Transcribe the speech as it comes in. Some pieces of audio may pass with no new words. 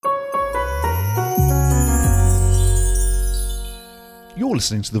You're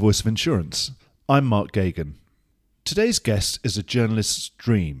listening to The Voice of Insurance. I'm Mark Gagan. Today's guest is a journalist's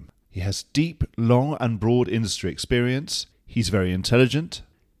dream. He has deep, long and broad industry experience. He's very intelligent.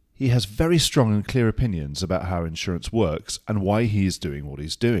 He has very strong and clear opinions about how insurance works and why he is doing what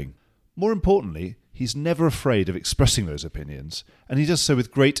he's doing. More importantly, he's never afraid of expressing those opinions, and he does so with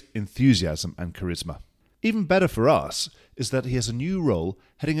great enthusiasm and charisma. Even better for us is that he has a new role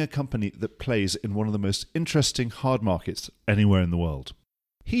heading a company that plays in one of the most interesting hard markets anywhere in the world.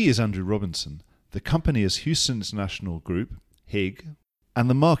 He is Andrew Robinson. The company is Houston International Group, HIIG, and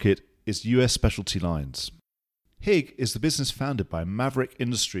the market is US Specialty Lines. HIIG is the business founded by maverick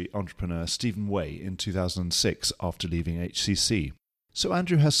industry entrepreneur Stephen Way in 2006 after leaving HCC. So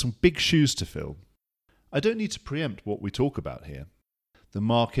Andrew has some big shoes to fill. I don't need to preempt what we talk about here. The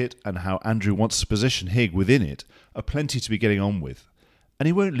market and how Andrew wants to position HIIG within it are plenty to be getting on with, and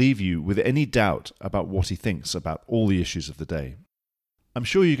he won't leave you with any doubt about what he thinks about all the issues of the day. I'm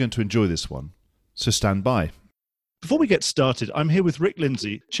sure you're going to enjoy this one, so stand by. Before we get started, I'm here with Rick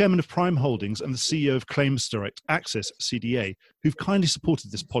Lindsay, Chairman of Prime Holdings and the CEO of Claims Direct Access, CDA, who've kindly supported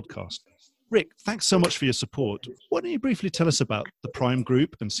this podcast. Rick, thanks so much for your support. Why don't you briefly tell us about the Prime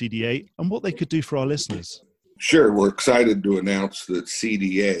Group and CDA and what they could do for our listeners? Sure. We're excited to announce that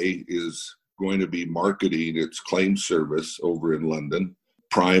CDA is going to be marketing its claims service over in London.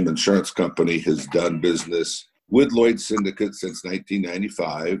 Prime Insurance Company has done business with Lloyd's Syndicate since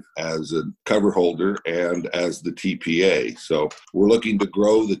 1995 as a cover holder and as the TPA. So we're looking to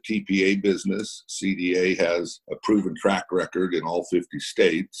grow the TPA business. CDA has a proven track record in all 50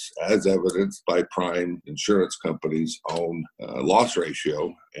 states, as evidenced by Prime Insurance Company's own loss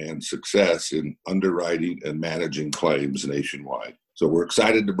ratio and success in underwriting and managing claims nationwide. So we're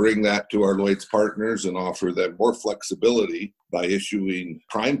excited to bring that to our Lloyd's partners and offer them more flexibility by issuing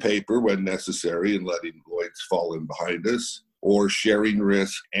prime paper when necessary and letting Lloyd's fall in behind us, or sharing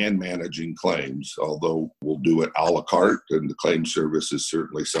risk and managing claims, although we'll do it a la carte, and the claims service is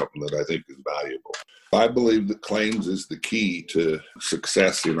certainly something that I think is valuable. I believe that claims is the key to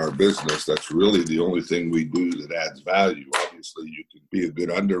success in our business. That's really the only thing we do that adds value. Obviously, you can be a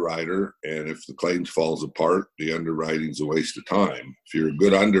good underwriter, and if the claims falls apart, the underwriting's a waste of time. If you're a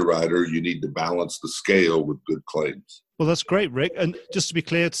good underwriter, you need to balance the scale with good claims. Well, that's great, Rick. And just to be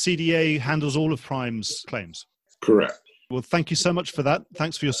clear, CDA handles all of Prime's claims. Correct. Well, thank you so much for that.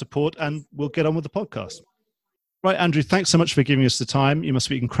 Thanks for your support, and we'll get on with the podcast. Right, Andrew, thanks so much for giving us the time. You must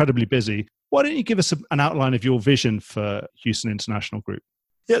be incredibly busy. Why don't you give us an outline of your vision for Houston International Group?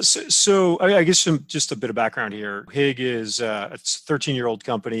 Yes, so I guess just a bit of background here. HIIG is it's a 13-year-old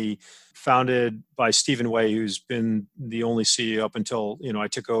company founded by Stephen Way, who's been the only CEO up until I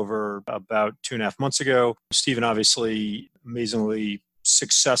took over about 2.5 months ago. Stephen, obviously, amazingly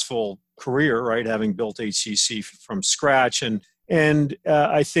successful career, right? Having built HCC from scratch, and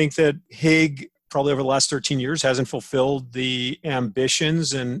I think that HIIG probably over the last 13 years hasn't fulfilled the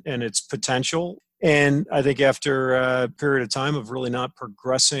ambitions and its potential. And I think after a period of time of really not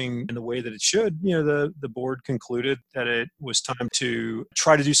progressing in the way that it should, the board concluded that it was time to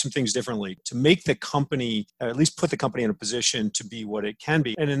try to do some things differently, to make the company, at least put the company in a position to be what it can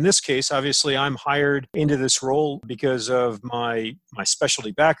be. And in this case, obviously, I'm hired into this role because of my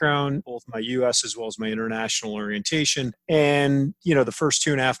specialty background, both my U.S. as well as my international orientation. And, the first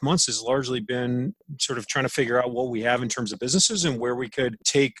 2.5 months has largely been sort of trying to figure out what we have in terms of businesses and where we could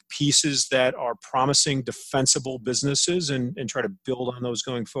take pieces that are promising, defensible businesses and try to build on those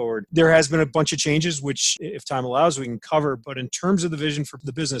going forward. There has been a bunch of changes, which if time allows, we can cover. But in terms of the vision for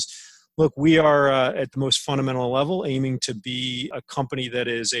the business, look, we are at the most fundamental level aiming to be a company that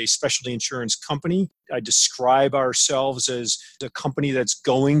is a specialty insurance company. I describe ourselves as a company that's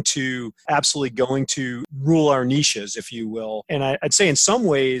absolutely going to rule our niches, if you will. And I'd say in some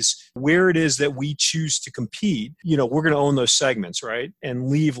ways, where it is that we choose to compete, we're going to own those segments, right? And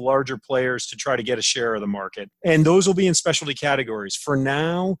leave larger players to try to get a share of the market. And those will be in specialty categories. For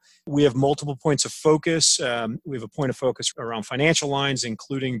now, we have multiple points of focus. We have a point of focus around financial lines,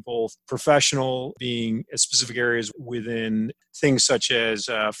 including both professional, being specific areas within things such as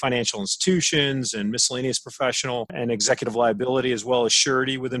financial institutions and miscellaneous professional and executive liability, as well as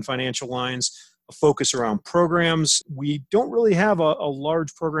surety within financial lines. A focus around programs. We don't really have a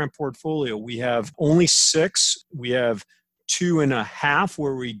large program portfolio. We have only 6. We have 2.5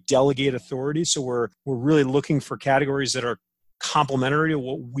 where we delegate authority. So we're really looking for categories that are complementary to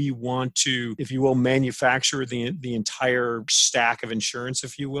what we want to, if you will, manufacture the entire stack of insurance,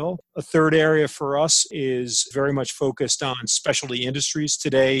 if you will. A third area for us is very much focused on specialty industries.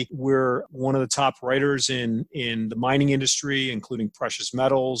 Today, we're one of the top writers in the mining industry, including precious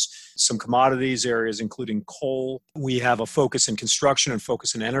metals, some commodities areas, including coal. We have a focus in construction and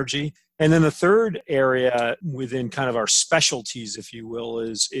focus in energy. And then the third area within kind of our specialties, if you will,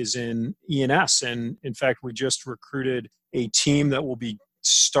 is in E&S. And in fact, we just recruited a team that will be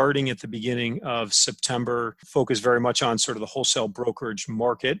starting at the beginning of September, focused very much on sort of the wholesale brokerage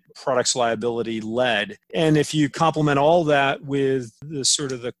market, products liability led. And if you complement all that with the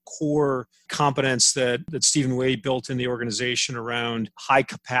sort of the core competence that Stephen Wade built in the organization around high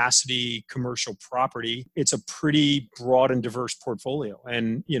capacity commercial property, it's a pretty broad and diverse portfolio.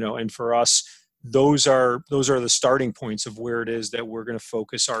 And, and for us, those are the starting points of where it is that we're going to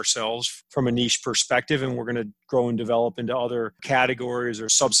focus ourselves from a niche perspective, and we're going to grow and develop into other categories or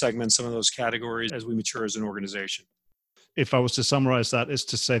subsegments some of those categories as we mature as an organization. If I was to summarize that, is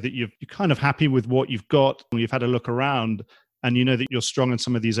to say that you're kind of happy with what you've got, you've had a look around, and you know that you're strong in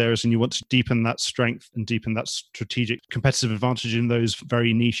some of these areas and you want to deepen that strength and deepen that strategic competitive advantage in those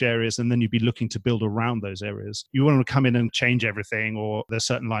very niche areas, and then you'd be looking to build around those areas. You want to come in and change everything, or there's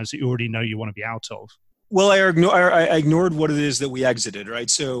certain lines that you already know you want to be out of. Well, I ignored what it is that we exited, right?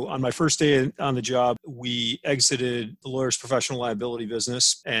 So on my first day on the job, we exited the lawyer's professional liability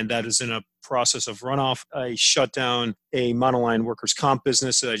business, and that is in a process of runoff. I shut down a monoline workers' comp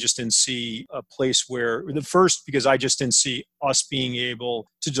business that I just didn't see a place where, because I just didn't see us being able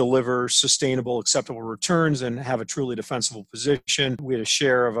to deliver sustainable, acceptable returns and have a truly defensible position. We had a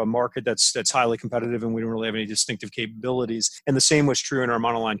share of a market that's highly competitive, and we don't really have any distinctive capabilities. And the same was true in our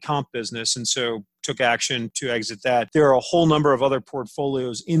monoline comp business. And so took action to exit that. There are a whole number of other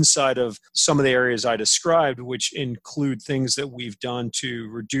portfolios inside of some of the areas I described, which include things that we've done to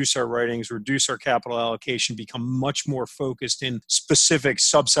reduce our writings, reduce our capital allocation, become much more focused in specific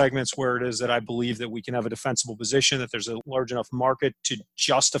subsegments where it is that I believe that we can have a defensible position, that there's a large enough market to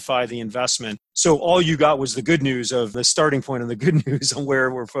justify the investment. So all you got was the good news of the starting point and the good news on where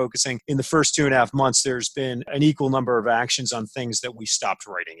we're focusing. In the first 2.5 months, there's been an equal number of actions on things that we stopped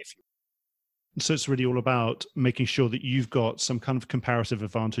writing, if you will. So it's really all about making sure that you've got some kind of comparative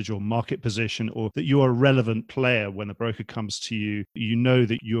advantage or market position, or that you are a relevant player when a broker comes to you. You know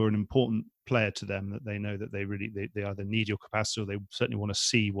that you're an important player to them, that they know that they either need your capacity or they certainly want to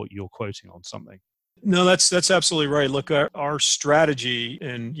see what you're quoting on something. No, that's absolutely right. Look, our strategy,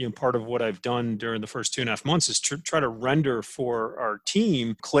 and part of what I've done during the first 2.5 months is try to render for our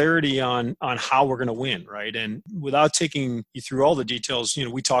team clarity on how we're going to win, right? And without taking you through all the details,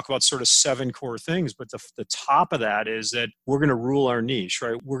 we talk about sort of 7 core things, but the top of that is that we're going to rule our niche,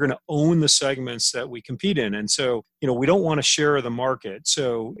 right? We're going to own the segments that we compete in, and so we don't want to share the market.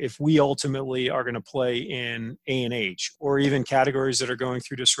 So if we ultimately are going to play in A&H or even categories that are going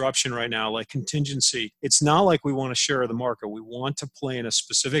through disruption right now, like contingency, it's not like we want to share the market. We want to play in a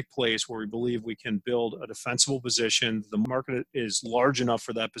specific place where we believe we can build a defensible position. The market is large enough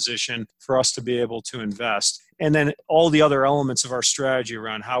for that position for us to be able to invest. And then all the other elements of our strategy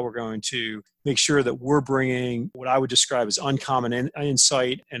around how we're going to make sure that we're bringing what I would describe as uncommon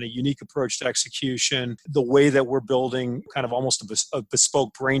insight and a unique approach to execution, the way that we're building kind of almost a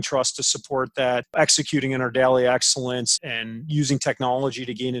bespoke brain trust to support that, executing in our daily excellence and using technology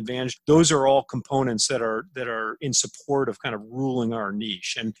to gain advantage. Those are all components that are in support of kind of ruling our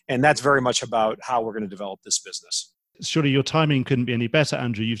niche. And that's very much about how we're going to develop this business. Surely your timing couldn't be any better,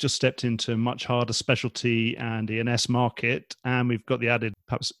 Andrew. You've just stepped into a much harder specialty and E&S market, and we've got the added,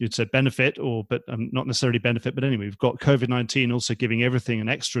 perhaps you'd said benefit, but not necessarily benefit, but anyway, we've got COVID-19 also giving everything an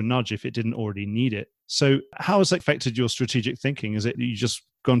extra nudge if it didn't already need it. So how has that affected your strategic thinking? Is it you just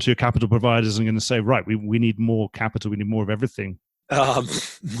gone to your capital providers and going to say, right, we need more capital, we need more of everything?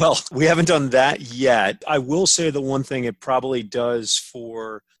 Well, we haven't done that yet. I will say the one thing it probably does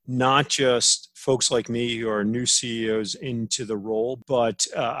for not just folks like me who are new CEOs into the role, but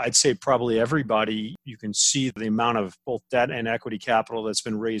I'd say probably everybody, you can see the amount of both debt and equity capital that's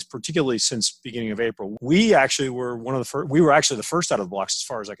been raised, particularly since beginning of April. We actually were we were actually the first out of the blocks, as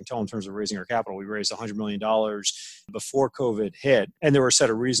far as I can tell, in terms of raising our capital. We raised $100 million before COVID hit, and there were a set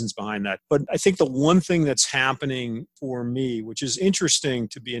of reasons behind that. But I think the one thing that's happening for me, which is interesting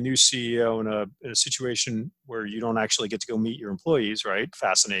to be a new CEO in a situation where you don't actually get to go meet your employees, right?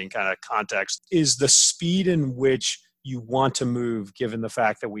 Fascinating kind of context, is the speed in which you want to move, given the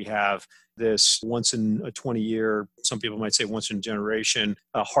fact that we have this once in a 20-year, some people might say once in a generation,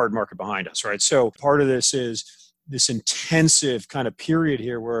 hard market behind us, right? So part of this is this intensive kind of period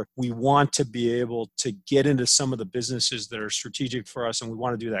here where we want to be able to get into some of the businesses that are strategic for us, and we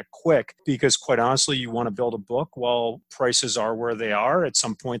want to do that quick because, quite honestly, you want to build a book while prices are where they are. At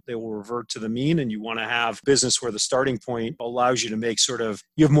some point, they will revert to the mean, and you want to have business where the starting point allows you to make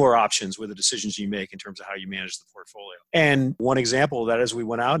you have more options with the decisions you make in terms of how you manage the portfolio. And one example of that is we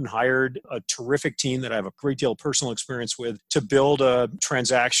went out and hired a terrific team that I have a great deal of personal experience with to build a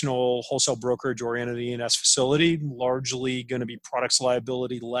transactional wholesale brokerage-oriented E&S facility, largely going to be products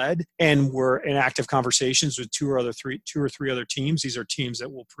liability led. And we're in active conversations with two or three other teams. These are teams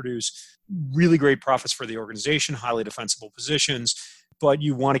that will produce really great profits for the organization, highly defensible positions, but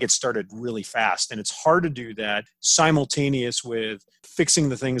you want to get started really fast. And it's hard to do that simultaneous with fixing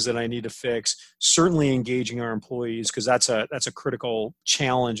the things that I need to fix, certainly engaging our employees, because that's a critical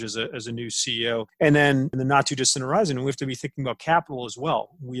challenge as a new CEO. And then in the not too distant horizon, we have to be thinking about capital as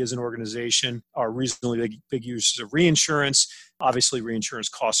well. We as an organization are reasonably big users of reinsurance. Obviously, reinsurance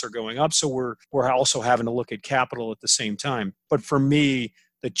costs are going up. So we're also having to look at capital at the same time. But for me,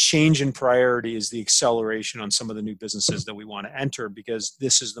 the change in priority is the acceleration on some of the new businesses that we want to enter, because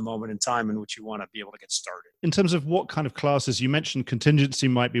this is the moment in time in which you want to be able to get started. In terms of what kind of classes, you mentioned contingency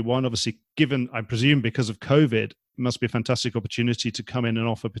might be one. Obviously, given, I presume, because of COVID, it must be a fantastic opportunity to come in and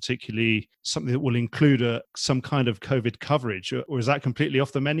offer particularly something that will include some kind of COVID coverage, or is that completely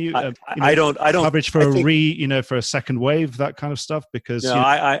off the menu? I don't coverage for for a second wave, that kind of stuff. Because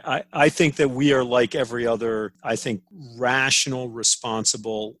I think that we are like every other, I think, rational,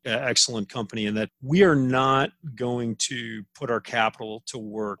 responsible, excellent company, in that we are not going to put our capital to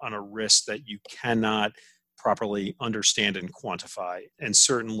work on a risk that you cannot properly understand and quantify. And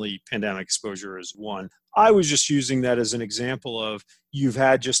certainly pandemic exposure is one. I was just using that as an example of you've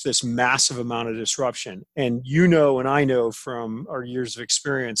had just this massive amount of disruption. And and I know from our years of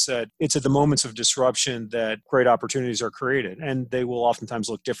experience that it's at the moments of disruption that great opportunities are created. And they will oftentimes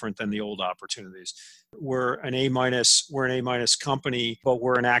look different than the old opportunities. We're an A- company, but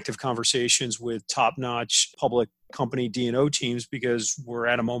we're in active conversations with top-notch public company D&O teams because we're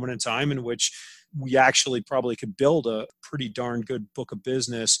at a moment in time in which we actually probably could build a pretty darn good book of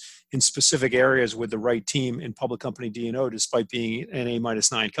business in specific areas with the right team in public company D&O, despite being an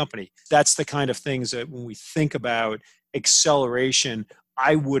A-9 company. That's the kind of things that when we think about acceleration,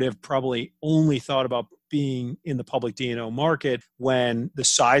 I would have probably only thought about being in the public D&O market when the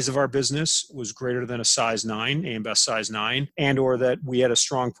size of our business was greater than a size 9, AM Best size 9, and or that we had a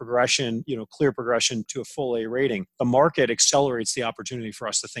strong progression, clear progression to a full A rating. The market accelerates the opportunity for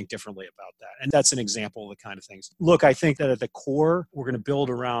us to think differently about that. And that's an example of the kind of things. Look, I think that at the core, we're going to build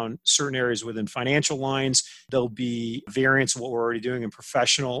around certain areas within financial lines. There'll be variants of what we're already doing in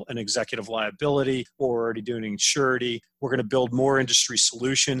professional and executive liability, what we're already doing in surety. We're going to build more industry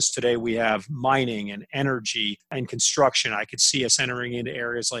solutions. Today, we have mining and energy and construction. I could see us entering into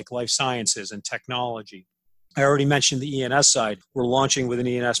areas like life sciences and technology. I already mentioned the E&S side. We're launching with an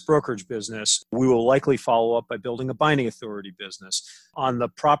E&S brokerage business. We will likely follow up by building a binding authority business. On the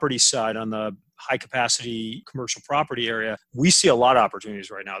property side, on the high capacity commercial property area, we see a lot of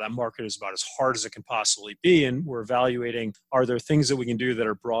opportunities right now. That market is about as hard as it can possibly be. And we're evaluating, are there things that we can do that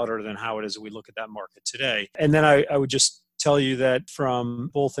are broader than how it is that we look at that market today? And then I would just tell you that from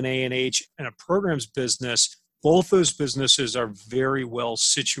both an A&H and a programs business, both those businesses are very well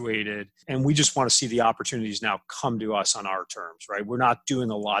situated, and we just want to see the opportunities now come to us on our terms, right? We're not doing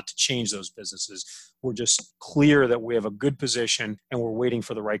a lot to change those businesses. We're just clear that we have a good position, and we're waiting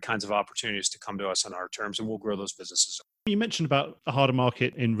for the right kinds of opportunities to come to us on our terms, and we'll grow those businesses. You mentioned about a harder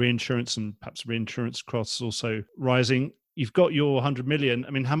market in reinsurance and perhaps reinsurance costs also rising. You've got your 100 million.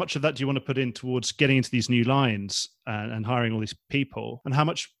 I mean, how much of that do you want to put in towards getting into these new lines and hiring all these people? And how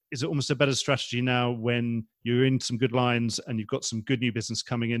much is it almost a better strategy now when you're in some good lines and you've got some good new business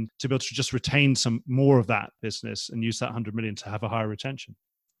coming in to be able to just retain some more of that business and use that 100 million to have a higher retention?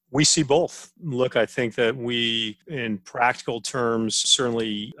 We see both. Look, I think that we, in practical terms,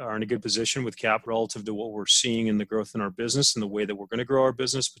 certainly are in a good position with cap relative to what we're seeing in the growth in our business and the way that we're going to grow our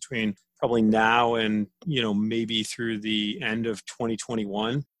business between probably now and, maybe through the end of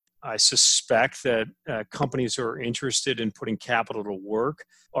 2021. I suspect that companies who are interested in putting capital to work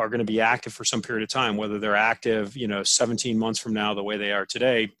are going to be active for some period of time, whether they're active, 17 months from now, the way they are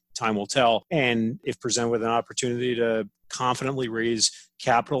today, time will tell. And if presented with an opportunity to confidently raise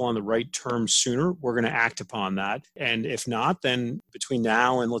capital on the right terms sooner, we're going to act upon that. And if not, then between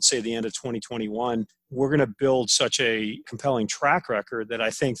now and let's say the end of 2021, we're going to build such a compelling track record that I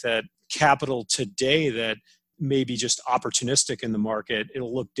think that capital today that may be just opportunistic in the market,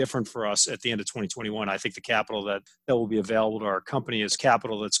 it'll look different for us at the end of 2021. I think the capital that will be available to our company is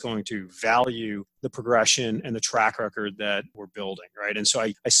capital that's going to value the progression and the track record that we're building, right? And so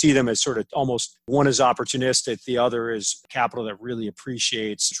I see them as sort of almost one is opportunistic, the other is capital that really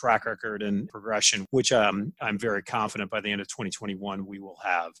appreciates track record and progression, which I'm very confident by the end of 2021 we will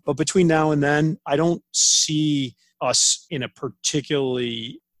have. But between now and then, I don't see us in a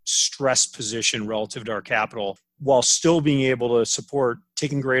particularly stressed position relative to our capital, while still being able to support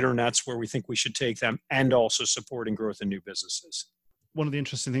taking greater nets where we think we should take them and also supporting growth in new businesses. One of the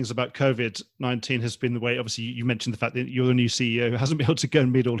interesting things about COVID-19 has been the way, obviously, you mentioned the fact that you're the new CEO who hasn't been able to go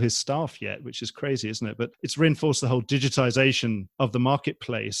and meet all his staff yet, which is crazy, isn't it? But it's reinforced the whole digitization of the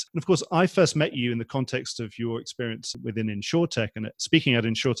marketplace. And of course, I first met you in the context of your experience within InsurTech and speaking at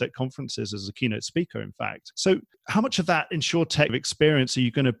InsurTech conferences as a keynote speaker, in fact. So how much of that InsurTech experience are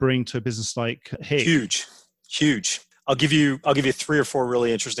you going to bring to a business like HIIG? Huge. I'll give you 3 or 4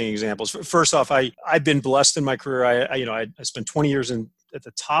 really interesting examples. First off, I've been blessed in my career. I spent 20 years at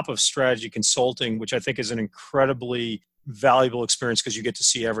the top of strategy consulting, which I think is an incredibly valuable experience because you get to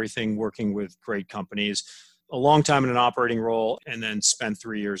see everything working with great companies. A long time in an operating role, and then spent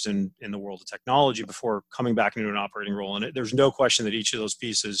 3 years in the world of technology before coming back into an operating role. And there's no question that each of those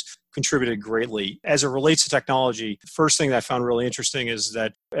pieces contributed greatly. As it relates to technology, the first thing that I found really interesting is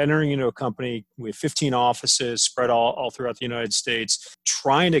that entering into a company with 15 offices spread all throughout the United States,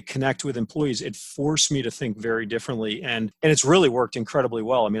 trying to connect with employees, it forced me to think very differently. And it's really worked incredibly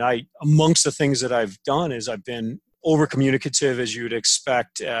well. I mean, amongst the things that I've done is I've been over-communicative, as you would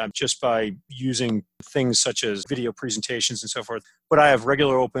expect, just by using things such as video presentations and so forth. But I have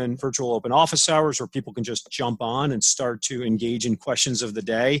regular virtual open office hours where people can just jump on and start to engage in questions of the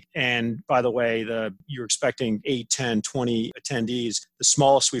day. And by the way, you're expecting 8, 10, 20 attendees. The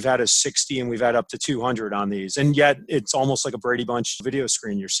smallest we've had is 60, and we've had up to 200 on these. And yet it's almost like a Brady Bunch video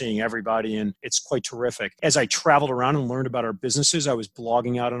screen. You're seeing everybody, and it's quite terrific. As I traveled around and learned about our businesses, I was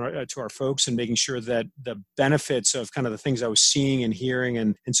blogging out to our folks and making sure that the benefits of kind of the things I was seeing and hearing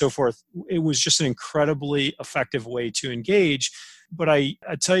and so forth, it was just an incredibly effective way to engage. But I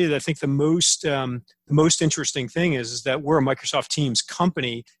tell you that I think the most interesting thing is that we're a Microsoft Teams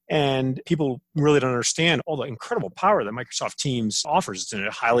company, and people really don't understand all the incredible power that Microsoft Teams offers. It's in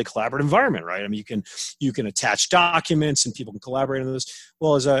a highly collaborative environment, right? I mean, you can attach documents and people can collaborate on those.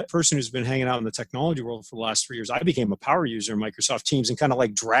 Well, as a person who's been hanging out in the technology world for the last 3 years, I became a power user in Microsoft Teams and kind of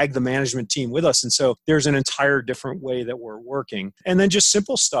like dragged the management team with us. And so there's an entire different way that we're working. And then just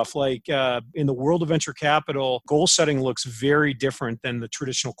simple stuff like in the world of venture capital, goal setting looks very different than the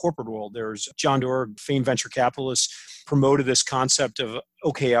traditional corporate world. There's John Doerr, famed venture capitalist, promoted this concept of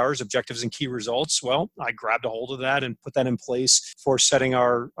OKRs, objectives and key results. Well, I grabbed a hold of that and put that in place for setting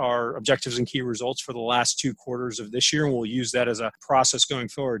our objectives and key results for the last 2 quarters of this year, and we'll use that as a process going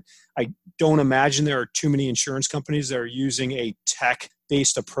forward. I don't imagine there are too many insurance companies that are using a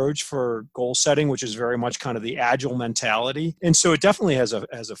tech-based approach for goal setting, which is very much kind of the agile mentality. And so it definitely has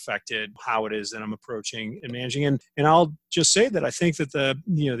affected how it is that I'm approaching and managing. And I'll just say that I think that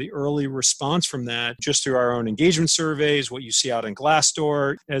the early response from that, just through our own engagement surveys, what you see out in Glassdoor,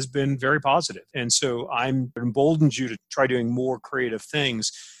 has been very positive. And so I'm emboldened you to try doing more creative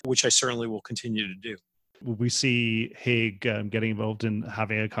things, which I certainly will continue to do. Will we see HIIG getting involved in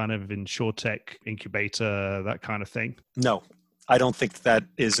having a kind of InsurTech incubator, that kind of thing? No, I don't think that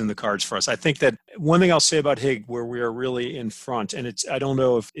is in the cards for us. I think that one thing I'll say about HIIG, where we are really in front, and I don't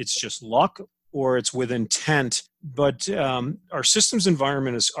know if it's just luck or it's with intent, but our systems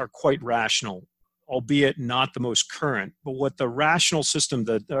environment are quite rational, albeit not the most current. But what the rational system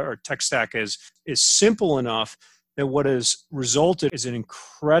that our tech stack is simple enough that what has resulted is an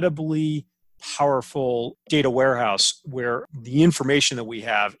incredibly powerful data warehouse where the information that we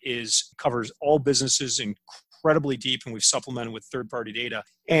have covers all businesses incredibly deep, and we've supplemented with third-party data.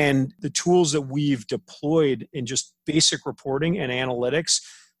 And the tools that we've deployed in just basic reporting and analytics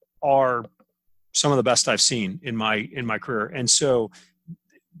are some of the best I've seen in my career. And so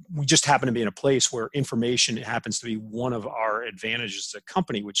we just happen to be in a place where information happens to be one of our advantages as a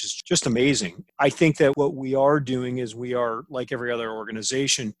company, which is just amazing. I think that what we are doing is we are, like every other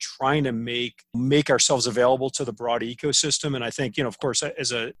organization, trying to make ourselves available to the broad ecosystem. And I think, of course,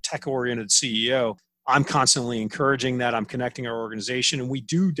 as a tech-oriented CEO, I'm constantly encouraging that. I'm connecting our organization, and we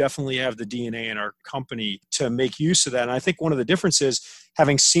do definitely have the DNA in our company to make use of that. And I think one of the differences,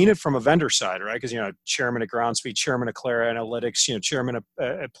 having seen it from a vendor side, right? Because, chairman at Groundspeed, chairman at Clara Analytics, chairman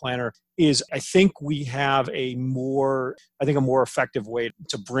at Planner, is I think we have a more effective way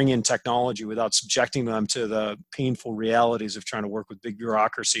to bring in technology without subjecting them to the painful realities of trying to work with big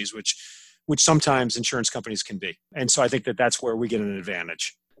bureaucracies, which which sometimes insurance companies can be. And so I think that that's where we get an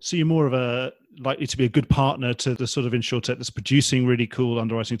advantage. So you're more of a likely to be a good partner to the sort of insurtech that's producing really cool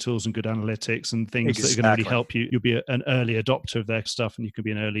underwriting tools and good analytics and things that are going to really help you. You'll be an early adopter of their stuff, and you can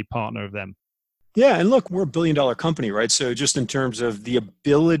be an early partner of them. Yeah. And look, we're $1 billion company, right? So just in terms of the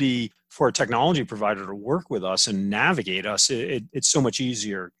ability for a technology provider to work with us and navigate us, it's so much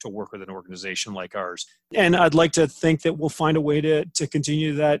easier to work with an organization like ours. And I'd like to think that we'll find a way to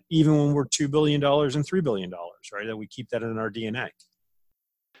continue that even when we're $2 billion and $3 billion, right? That we keep that in our DNA.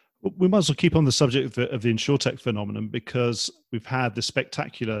 We might as well keep on the subject of the insurtech phenomenon, because we've had the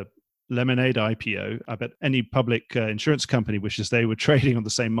spectacular Lemonade IPO. I bet any public insurance company wishes they were trading on the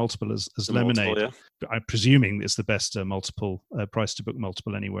same multiple as Lemonade. Multiple, yeah. I'm presuming it's the best multiple, price to book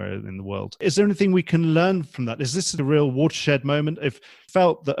multiple anywhere in the world. Is there anything we can learn from that? Is this a real watershed moment? I've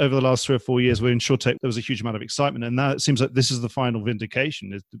felt that over the last 3 or 4 years with insurtech, there was a huge amount of excitement. And now it seems like this is the final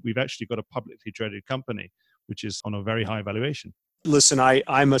vindication. We've actually got a publicly traded company, which is on a very high valuation. Listen,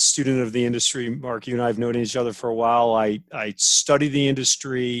 I'm a student of the industry. Mark, you and I have known each other for a while. I study the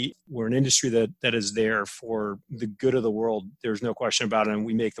industry. We're an industry that is there for the good of the world. There's no question about it. And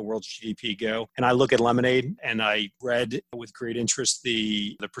we make the world's GDP go. And I look at Lemonade, and I read with great interest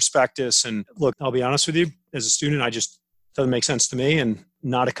the prospectus. And look, I'll be honest with you, as a student, I just doesn't make sense to me, and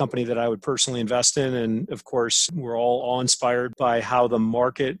not a company that I would personally invest in. And of course, we're all awe-inspired by how the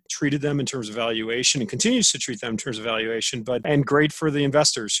market treated them in terms of valuation and continues to treat them in terms of valuation, and great for the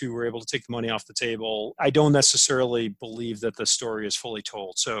investors who were able to take the money off the table. I don't necessarily believe that the story is fully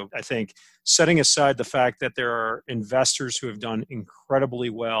told. So I think setting aside the fact that there are investors who have done incredibly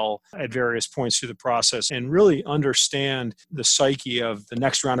well at various points through the process and really understand the psyche of the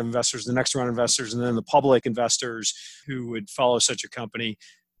next round of investors, and then the public investors who would follow such a company,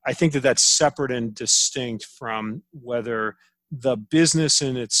 I think that that's separate and distinct from whether the business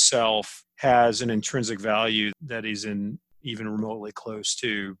in itself has an intrinsic value that is even remotely close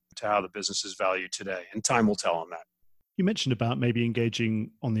to how the business is valued today. And time will tell on that. You mentioned about maybe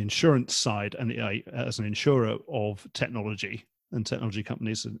engaging on the insurance side and as an insurer of technology and technology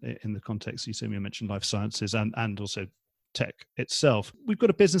companies in the context. You mentioned life sciences and also tech itself. We've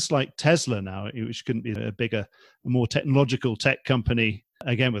got a business like Tesla now, which couldn't be a bigger, more technological tech company,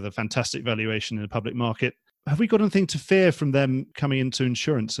 again, with a fantastic valuation in the public market. Have we got anything to fear from them coming into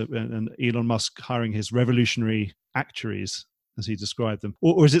insurance and Elon Musk hiring his revolutionary actuaries, as he described them?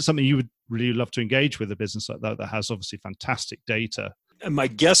 Or is it something you would really love to engage with, a business like that has obviously fantastic data? And my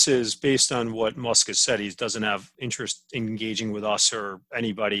guess is, based on what Musk has said, he doesn't have interest in engaging with us or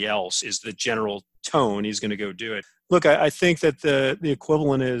anybody else, is the general tone. He's going to go do it. Look, I think that the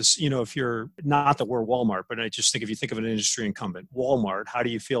equivalent is, if you're not that we're Walmart, but I just think if you think of an industry incumbent, Walmart, how do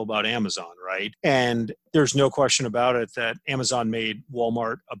you feel about Amazon, right? And there's no question about it that Amazon made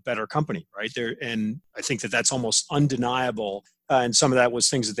Walmart a better company, right? And I think that that's almost undeniable. And some of that was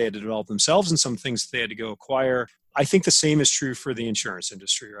things that they had to develop themselves and some things that they had to go acquire. I think the same is true for the insurance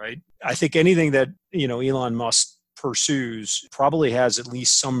industry, right? I think anything that, Elon Musk pursues probably has at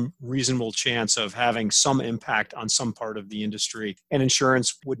least some reasonable chance of having some impact on some part of the industry. And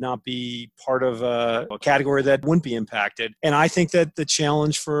insurance would not be part of a category that wouldn't be impacted. And I think that the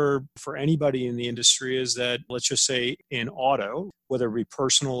challenge for anybody in the industry is that, let's just say in auto, whether it be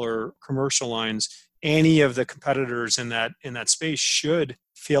personal or commercial lines, any of the competitors in that space should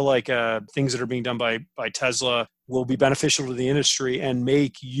feel like things that are being done by Tesla will be beneficial to the industry and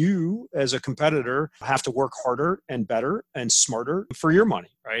make you as a competitor have to work harder and better and smarter for your money,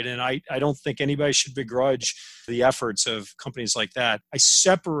 right? And I don't think anybody should begrudge the efforts of companies like that. I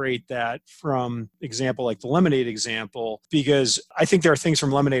separate that from example like the Lemonade example, because I think there are things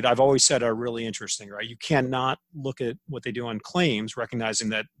from Lemonade I've always said are really interesting, right? You cannot look at what they do on claims, recognizing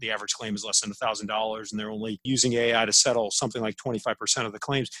that the average claim is less than $1,000 and they're only using AI to settle something like 25% of the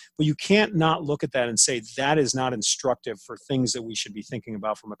claims. But you can't not look at that and say that is not instructive for things that we should be thinking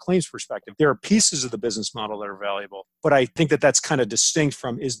about from a claims perspective. There are pieces of the business model that are valuable, but I think that that's kind of distinct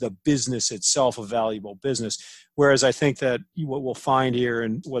from, is the business itself a valuable business? Whereas I think that what we'll find here,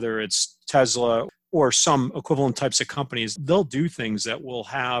 and whether it's Tesla or some equivalent types of companies, they'll do things that will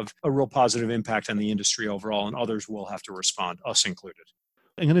have a real positive impact on the industry overall, and others will have to respond, us included.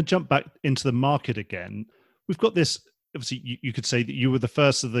 I'm going to jump back into the market again. We've got this obviously you could say that you were the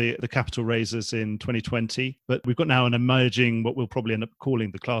first of the capital raisers in 2020, but we've got now an emerging, what we'll probably end up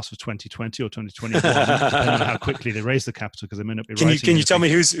calling the class of 2020 or 2021, depending on how quickly they raise the capital, because they may not be writing. Can you tell me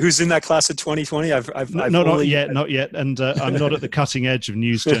who's in that class of 2020? Not yet. And I'm not at the cutting edge of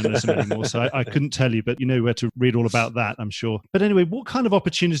news journalism anymore, so I couldn't tell you, but you know where to read all about that, I'm sure. But anyway, what kind of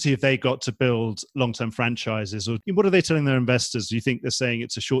opportunity have they got to build long-term franchises? Or what are they telling their investors? Do you think they're saying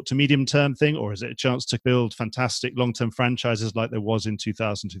it's a short to medium-term thing, or is it a chance to build fantastic long-term franchises like there was in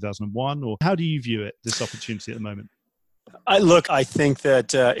 2000, 2001? Or how do you view it, this opportunity at the moment? I think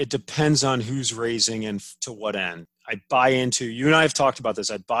that it depends on who's raising and to what end. I buy into, you and I have talked about this,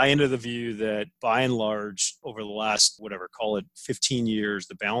 I buy into the view that by and large, over the last, call it 15 years,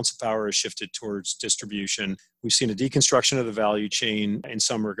 the balance of power has shifted towards distribution. We've seen a deconstruction of the value chain in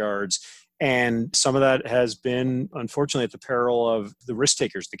some regards. And some of that has been, unfortunately, at the peril of the risk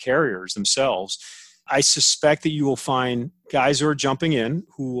takers, the carriers themselves. I suspect that you will find guys who are jumping in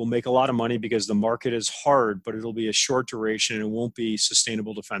who will make a lot of money because the market is hard, but it'll be a short duration and it won't be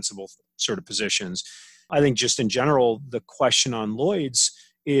sustainable, defensible sort of positions. I think just in general, the question on Lloyd's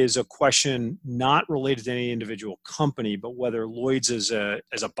is a question not related to any individual company, but whether Lloyd's as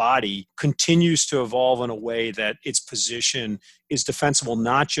a body continues to evolve in a way that its position is defensible,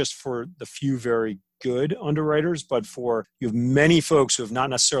 not just for the few very good underwriters, but for you have many folks who have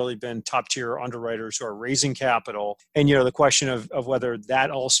not necessarily been top tier underwriters who are raising capital. And, the question of whether that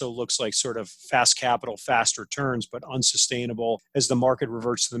also looks like sort of fast capital, fast returns, but unsustainable as the market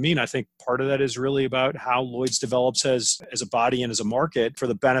reverts to the mean. I think part of that is really about how Lloyd's develops as a body and as a market for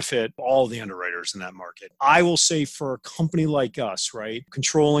the benefit of all the underwriters in that market. I will say for a company like us, right,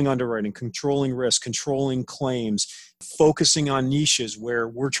 controlling underwriting, controlling risk, controlling claims, focusing on niches where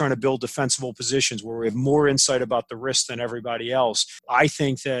we're trying to build defensible positions, where we have more insight about the risk than everybody else, I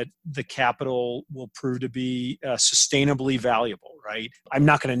think that the capital will prove to be sustainably valuable, right? I'm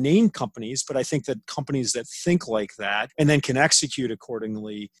not going to name companies, but I think that companies that think like that and then can execute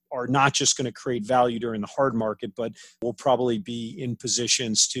accordingly are not just going to create value during the hard market, but will probably be in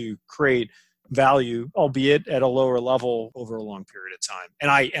positions to create value, albeit at a lower level over a long period of time.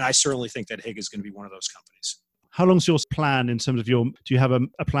 And I certainly think that HIIG is going to be one of those companies. How long's your plan in terms of do you have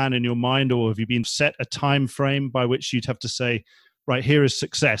a plan in your mind, or have you been set a time frame by which you'd have to say, right, here is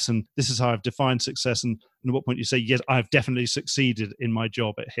success and this is how I've defined success, and at what point you say, yes, I've definitely succeeded in my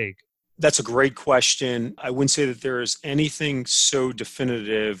job at HIIG? That's a great question. I wouldn't say that there is anything so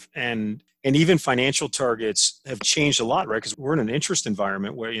definitive, and even financial targets have changed a lot, right? Because we're in an interest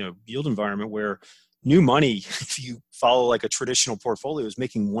environment where, yield environment where new money, if you follow like a traditional portfolio, is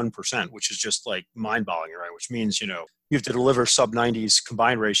making 1%, which is just like mind-boggling, right? Which means, you have to deliver sub-90s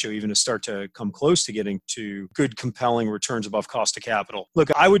combined ratio even to start to come close to getting to good, compelling returns above cost of capital. Look,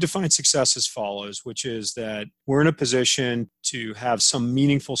 I would define success as follows, which is that we're in a position to have some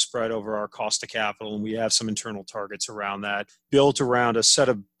meaningful spread over our cost of capital, and we have some internal targets around that, built around a set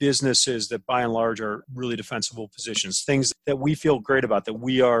of businesses that by and large are really defensible positions, things that we feel great about, that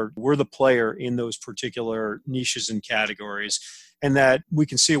we're the player in those particular niches and categories, and that we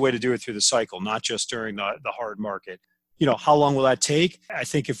can see a way to do it through the cycle, not just during the hard market. How long will that take? I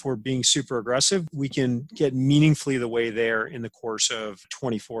think if we're being super aggressive, we can get meaningfully the way there in the course of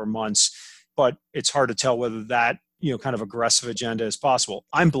 24 months. But it's hard to tell whether that, kind of aggressive agenda is possible.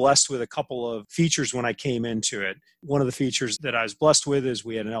 I'm blessed with a couple of features when I came into it. One of the features that I was blessed with is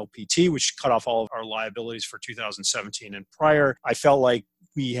we had an LPT, which cut off all of our liabilities for 2017 and prior. I felt like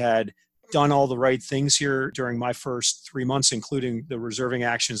we had done all the right things here during my first 3 months, including the reserving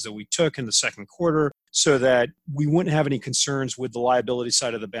actions that we took in the second quarter, so that we wouldn't have any concerns with the liability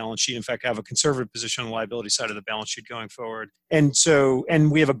side of the balance sheet. In fact, I have a conservative position on the liability side of the balance sheet going forward. And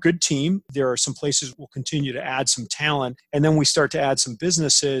we have a good team. There are some places we'll continue to add some talent. And then we start to add some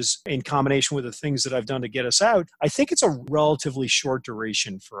businesses in combination with the things that I've done to get us out. I think it's a relatively short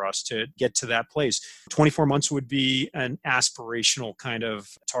duration for us to get to that place. 24 months would be an aspirational kind of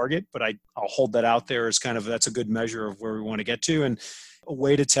target, but I'll hold that out there as kind of, that's a good measure of where we want to get to. And a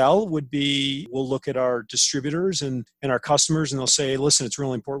way to tell would be, we'll look at our distributors and our customers, and they'll say, listen, it's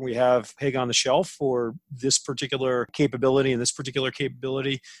really important we have HIIG on the shelf for this particular capability and this particular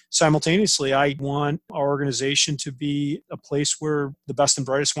capability. Simultaneously, I want our organization to be a place where the best and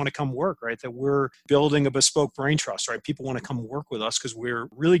brightest want to come work, right? That we're building a bespoke brain trust, right? People want to come work with us because we're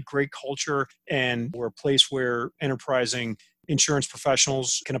really great culture, and we're a place where enterprising insurance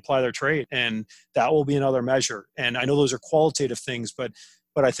professionals can apply their trade, and that will be another measure. And I know those are qualitative things, but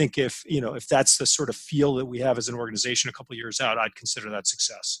I think if that's the sort of feel that we have as an organization a couple of years out, I'd consider that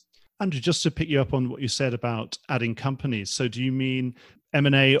success. Andrew, just to pick you up on what you said about adding companies. So do you mean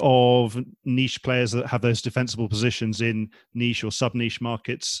M&A of niche players that have those defensible positions in niche or sub-niche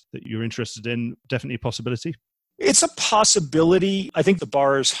markets that you're interested in, definitely a possibility? It's a possibility. I think the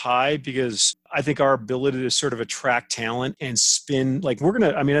bar is high because I think our ability to sort of attract talent and spin, like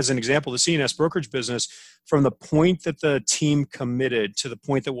as an example, the CNS brokerage business, from the point that the team committed to the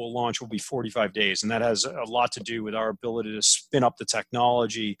point that we'll launch will be 45 days. And that has a lot to do with our ability to spin up the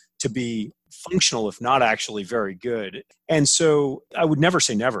technology to be functional, if not actually very good. And so I would never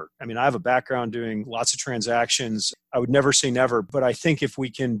say never. I have a background doing lots of transactions. I would never say never, but I think if we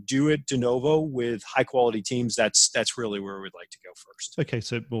can do it de novo with high quality teams, that's really where we'd like to go first. Okay,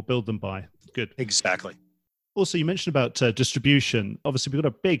 so we'll build them by. Good. Exactly. Also, you mentioned about distribution. Obviously, we've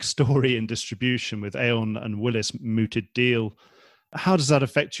got a big story in distribution with Aon and Willis mooted deal. How does that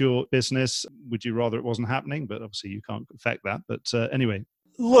affect your business? Would you rather it wasn't happening? But obviously, you can't affect that. But anyway.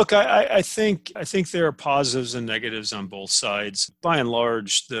 Look, I think there are positives and negatives on both sides. By and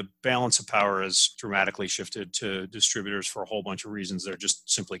large, the balance of power has dramatically shifted to distributors for a whole bunch of reasons. They're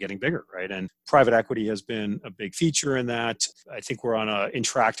just simply getting bigger, right? And private equity has been a big feature in that. I think we're on an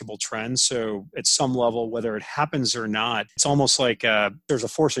intractable trend. So at some level, whether it happens or not, it's almost like there's a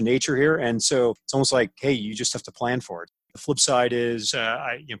force of nature here. And so it's almost like, hey, you just have to plan for it. The flip side is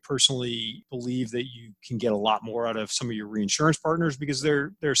I personally believe that you can get a lot more out of some of your reinsurance partners because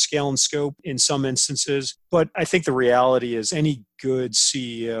they're scale and scope in some instances. But I think the reality is any good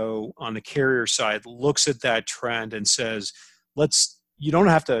CEO on the carrier side looks at that trend and says, you don't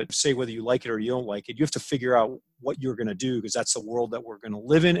have to say whether you like it or you don't like it. You have to figure out what you're going to do because that's the world that we're going to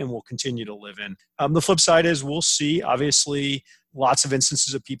live in and will continue to live in. The flip side is we'll see, obviously, lots of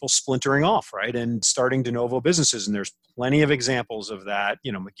instances of people splintering off, right, and starting de novo businesses. And there's plenty of examples of that.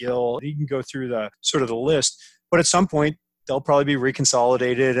 McGill, you can go through the sort of the list. But at some point, they'll probably be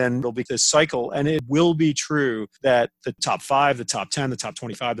reconsolidated and there'll be this cycle. And it will be true that the top 5, the top 10, the top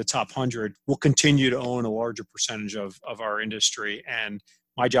 25, the top 100 will continue to own a larger percentage of our industry. And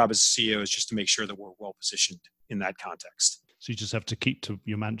my job as a CEO is just to make sure that we're well positioned in that context. So you just have to keep to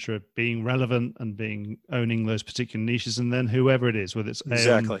your mantra, being relevant and owning those particular niches. And then whoever it is, whether it's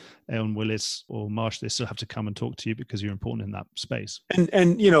Aon, Willis or Marsh, they still have to come and talk to you because you're important in that space.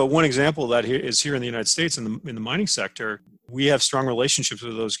 And one example of that is here in the United States in the mining sector, we have strong relationships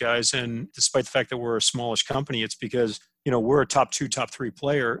with those guys. And despite the fact that we're a smallish company, it's because, we're a top 2, top 3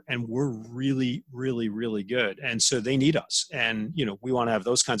 player and we're really, really, really good. And so they need us. And, we want to have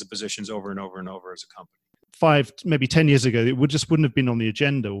those kinds of positions over and over and over as a company. 5, maybe 10 years ago, it wouldn't have been on the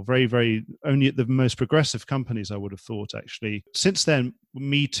agenda, or very, very only at the most progressive companies, I would have thought, actually. Since then,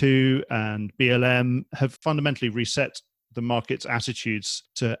 Me Too and BLM have fundamentally reset the market's attitudes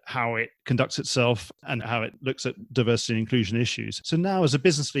to how it conducts itself and how it looks at diversity and inclusion issues. So now, as a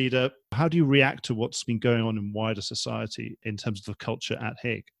business leader, how do you react to what's been going on in wider society in terms of the culture at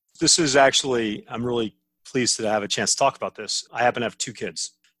HIIG? This is actually, I'm really pleased to have a chance to talk about this. I happen to have 2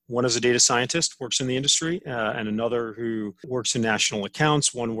 kids. One is a data scientist, works in the industry, and another who works in national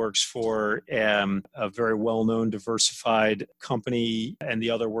accounts. One works for a very well-known diversified company, and the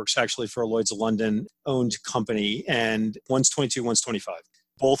other works actually for a Lloyd's of London-owned company. And one's 22, one's 25.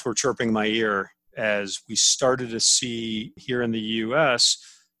 Both were chirping my ear as we started to see here in the U.S.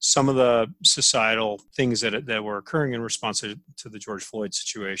 some of the societal things that were occurring in response to the George Floyd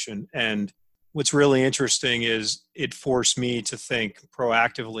situation. And what's really interesting is it forced me to think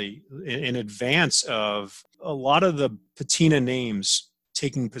proactively in advance of a lot of the patina names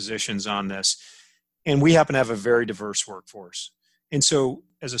taking positions on this. And we happen to have a very diverse workforce. And so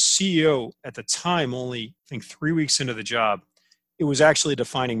as a CEO at the time, only I think 3 weeks into the job, it was actually a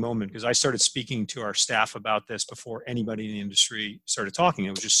defining moment because I started speaking to our staff about this before anybody in the industry started talking. It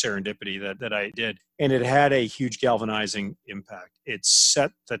was just serendipity that I did. And it had a huge galvanizing impact. It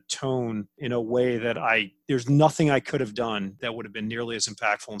set the tone in a way that there's nothing I could have done that would have been nearly as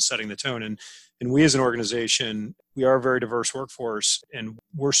impactful in setting the tone. And we as an organization, we are a very diverse workforce, and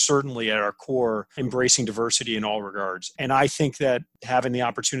we're certainly at our core embracing diversity in all regards. And I think that having the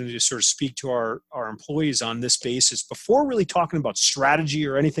opportunity to sort of speak to our employees on this basis before really talking about strategy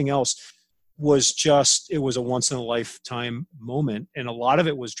or anything else it was a once in a lifetime moment. And a lot of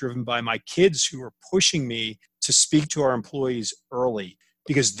it was driven by my kids who were pushing me to speak to our employees early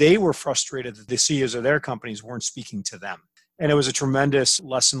because they were frustrated that the CEOs of their companies weren't speaking to them. And it was a tremendous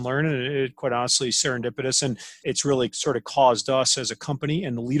lesson learned, and it quite honestly serendipitous. And it's really sort of caused us as a company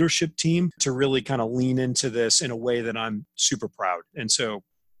and the leadership team to really kind of lean into this in a way that I'm super proud. And so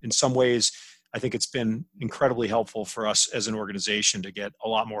in some ways, I think it's been incredibly helpful for us as an organization to get a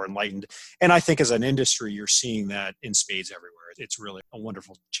lot more enlightened. And I think as an industry, you're seeing that in spades everywhere. It's really a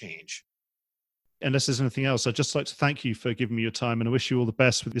wonderful change. Unless there's anything else, I'd just like to thank you for giving me your time, and I wish you all the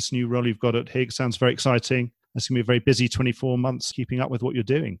best with this new role you've got at HIIG. Sounds very exciting. It's going to be a very busy 24 months keeping up with what you're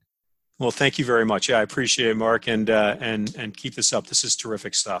doing. Well, thank you very much. Yeah, I appreciate it, Mark, and keep this up. This is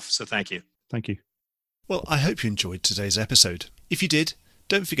terrific stuff. So thank you. Thank you. Well, I hope you enjoyed today's episode. If you did,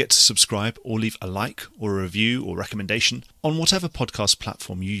 don't forget to subscribe or leave a like or a review or recommendation on whatever podcast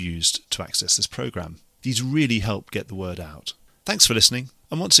platform you used to access this program. These really help get the word out. Thanks for listening,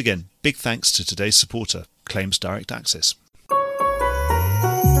 and once again, big thanks to today's supporter, Claims Direct Access.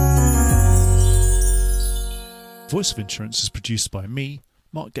 Voice of Insurance is produced by me,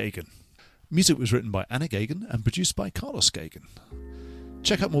 Mark Gagan. Music was written by Anna Gagan and produced by Carlos Gagan.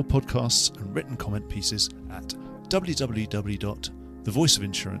 Check out more podcasts and written comment pieces at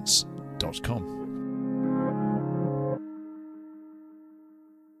www.thevoiceofinsurance.com.